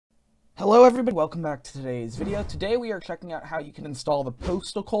Hello everybody, welcome back to today's video. Today we are checking out how you can install the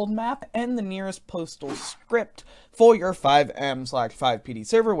postal code map and the nearest postal script for your FiveM/FivePD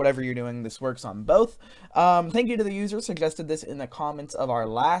server, whatever you're doing. This works on both. Thank you to the user who suggested this in the comments of our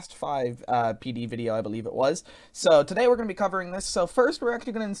last FivePD video, I believe it was. So today we're going to be covering this. So first we're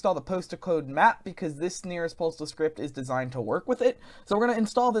actually going to install the postal code map because this nearest postal script is designed to work with it. So we're going to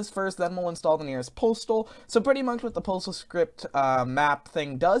install this first, then we'll install the nearest postal. So pretty much what the postal script map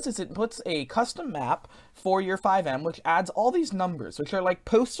thing does is it puts a custom map for your FiveM, which adds all these numbers, which are like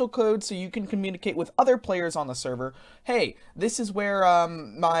postal codes, so you can communicate with other players on the server. Hey, this is where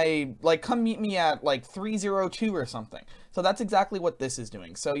come meet me at like 302 or something. So that's exactly what this is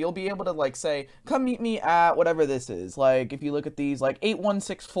doing. So you'll be able to like say, come meet me at whatever this is. Like if you look at these, like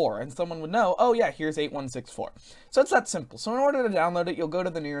 8164, and someone would know, oh yeah, here's 8164. So it's that simple. So in order to download it, you'll go to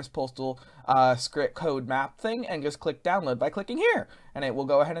the nearest postal script code map thing and just click download by clicking here. And it will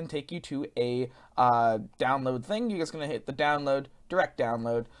go ahead and take you to a download thing. You're just going to hit the download, direct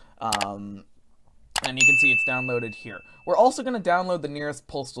download, and you can see it's downloaded here. We're also going to download the nearest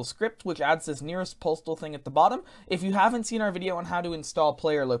postal script, which adds this nearest postal thing at the bottom. If you haven't seen our video on how to install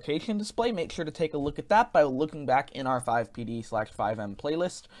player location display, make sure to take a look at that by looking back in our FivePD/FiveM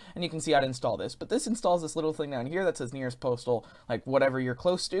playlist, and you can see how to install this. But this installs this little thing down here that says nearest postal, like whatever you're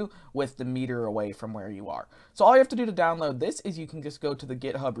close to, with the meter away from where you are. So all you have to do to download this is you can just go to the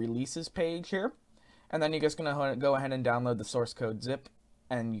GitHub releases page here, and then you're just going to go ahead and download the source code zip.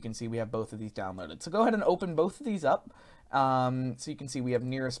 And you can see we have both of these downloaded. So go ahead and open both of these up. So you can see we have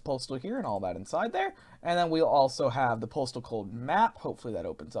nearest postal here and all that inside there. And then we'll also have the postal code map. Hopefully that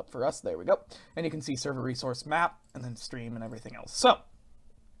opens up for us. There we go. And you can see server resource map and then stream and everything else. So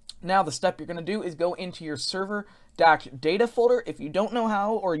now the step you're going to do is go into your server-data folder. If you don't know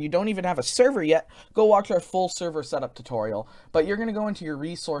how, or you don't even have a server yet, go watch our full server setup tutorial. But you're going to go into your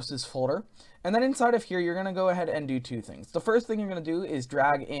resources folder. And then inside of here, you're going to go ahead and do two things. The first thing you're going to do is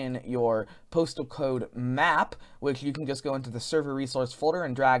drag in your postal code map, which you can just go into the server resource folder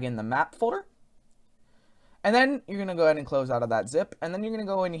and drag in the map folder. And then you're going to go ahead and close out of that zip. And then you're going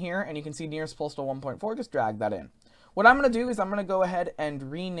to go in here and you can see nearest postal 1.4, just drag that in. What I'm going to do is I'm going to go ahead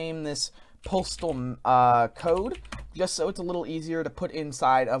and rename this postal code, just so it's a little easier to put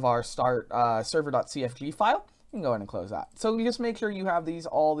inside of our start server.cfg file. You can go ahead and close that. So you just make sure you have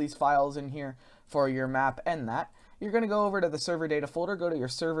all these files in here for your map and that. You're going to go over to the server data folder, go to your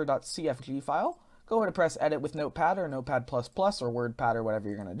server.cfg file, go ahead and press edit with Notepad or Notepad++ or WordPad or whatever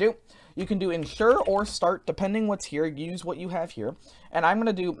you're going to do. You can do ensure or start, depending what's here, use what you have here. And I'm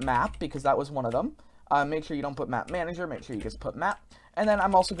going to do map because that was one of them. Make sure you don't put map manager, make sure you just put map. And then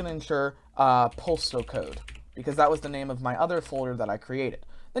I'm also going to ensure postal code because that was the name of my other folder that I created.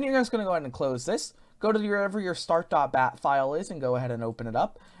 Then you're just going to go ahead and close this. Go to wherever your start.bat file is and go ahead and open it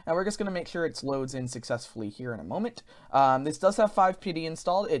up. And we're just going to make sure it loads in successfully here in a moment. This does have FivePD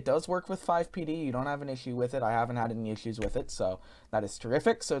installed. It does work with FivePD. You don't have an issue with it. I haven't had any issues with it, so that is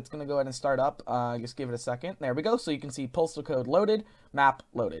terrific. So it's going to go ahead and start up. Just give it a second. There we go. So you can see postal code loaded, map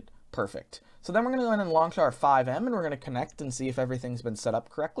loaded. Perfect. So then we're going to go ahead and launch our FiveM and we're going to connect and see if everything's been set up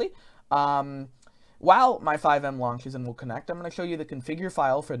correctly. While my FiveM launches and will connect, I'm going to show you the configure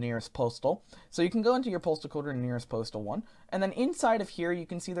file for nearest postal. So you can go into your postal code or nearest postal one, and then inside of here you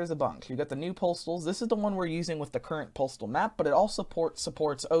can see there's a bunch. You got the new postals. This is the one we're using with the current postal map, but it also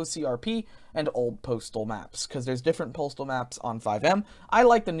supports OCRP and old postal maps because there's different postal maps on FiveM. I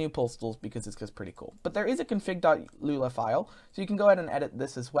like the new postals because it's just pretty cool. But there is a config.lua file, so you can go ahead and edit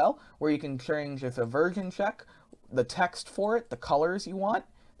this as well, where you can change if a version check, the text for it, the colors you want,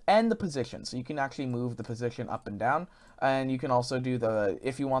 and the position, so you can actually move the position up and down. And you can also do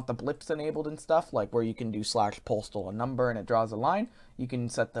if you want the blips enabled and stuff, like where you can do /postal a number and it draws a line, you can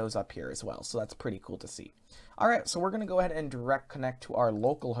set those up here as well. So that's pretty cool to see. Alright, so we're going to go ahead and direct connect to our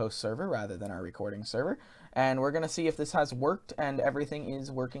local host server rather than our recording server. And we're going to see if this has worked and everything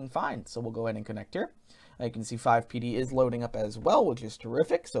is working fine. So we'll go ahead and connect here. You can see FivePD is loading up as well, which is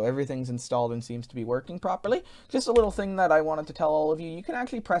terrific. So everything's installed and seems to be working properly. Just a little thing that I wanted to tell all of you, you can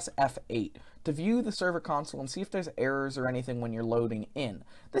actually press F8 to view the server console and see if there's errors or anything when you're loading in.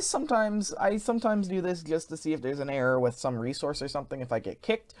 I sometimes do this just to see if there's an error with some resource or something if I get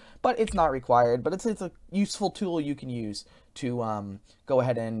kicked, but it's not required. But it's a useful tool you can use to go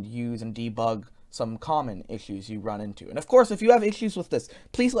ahead and use and debug some common issues you run into. And of course, if you have issues with this,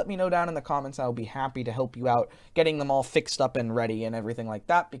 please let me know down in the comments. I'll be happy to help you out getting them all fixed up and ready and everything like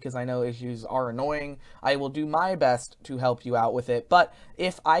that, because I know issues are annoying. I will do my best to help you out with it, but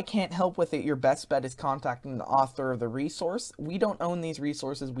if I can't help with it, your best bet is contacting the author of the resource. We don't own these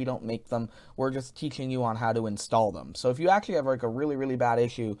resources, we don't make them, we're just teaching you on how to install them. So if you actually have like a really bad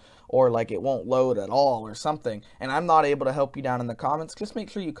issue, or like it won't load at all or something, and I'm not able to help you down in the comments, just make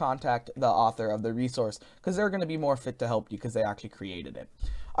sure you contact the author of the resource, because they're going to be more fit to help you because they actually created it.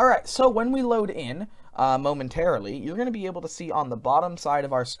 Alright, so when we load in momentarily, you're going to be able to see on the bottom side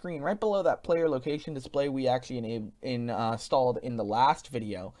of our screen, right below that player location display we actually installed in the last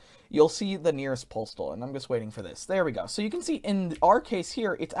video, you'll see the nearest postal, and I'm just waiting for this. There we go. So you can see in our case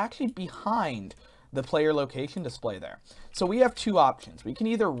here, it's actually behind the player location display there. So we have two options. We can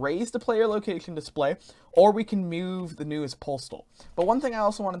either raise the player location display, or we can move the newest postal. But one thing I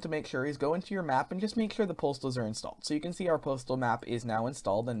also wanted to make sure is go into your map and just make sure the postals are installed. So you can see our postal map is now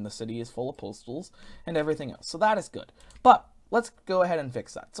installed and the city is full of postals and everything else. So that is good. But let's go ahead and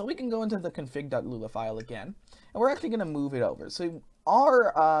fix that. So we can go into the config.lua file again, and we're actually going to move it over. So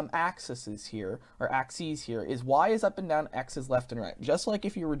our axes here is Y is up and down, X is left and right, just like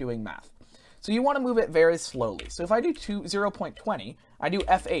if you were doing math. So you want to move it very slowly. So if I do 0.20, I do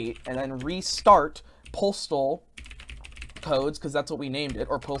F8 and then restart postal codes, because that's what we named it,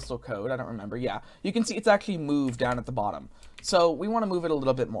 or postal code, I don't remember, yeah. You can see it's actually moved down at the bottom. So we want to move it a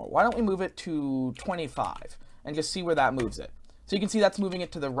little bit more. Why don't we move it to 25 and just see where that moves it? So you can see that's moving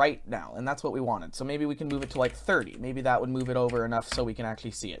it to the right now, and that's what we wanted. So maybe we can move it to like 30. Maybe that would move it over enough so we can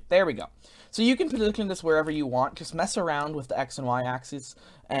actually see it. There we go. So you can position this wherever you want. Just mess around with the X and Y axis,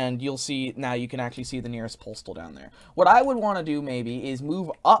 and you'll see now you can actually see the nearest postal down there. What I would want to do maybe is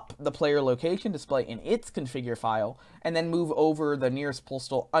move up the player location display in its configure file, and then move over the nearest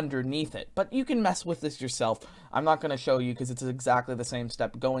postal underneath it. But you can mess with this yourself. I'm not going to show you because it's exactly the same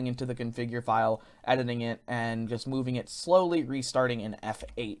step, going into the configure file, editing it, and just moving it slowly, restarting in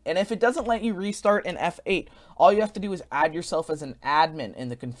F8. And if it doesn't let you restart in F8, all you have to do is add yourself as an admin in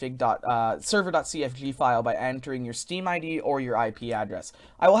the server.cfg file by entering your Steam ID or your IP address.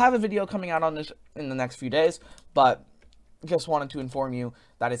 I will have a video coming out on this in the next few days, but just wanted to inform you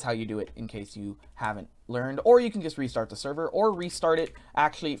that is how you do it in case you haven't learned. Or you can just restart the server or restart it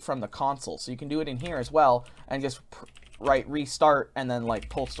actually from the console. So you can do it in here as well and just restart and then like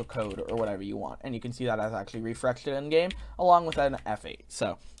postal code or whatever you want. And you can see that I've actually refreshed it in game along with an F8.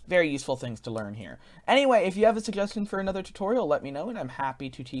 So very useful things to learn here. Anyway, if you have a suggestion for another tutorial, let me know, and I'm happy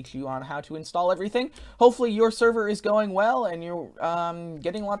to teach you on how to install everything. Hopefully your server is going well and you're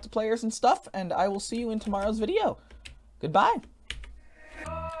getting lots of players and stuff, and I will see you in tomorrow's video. Goodbye.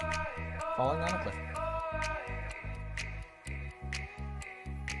 Falling down a cliff.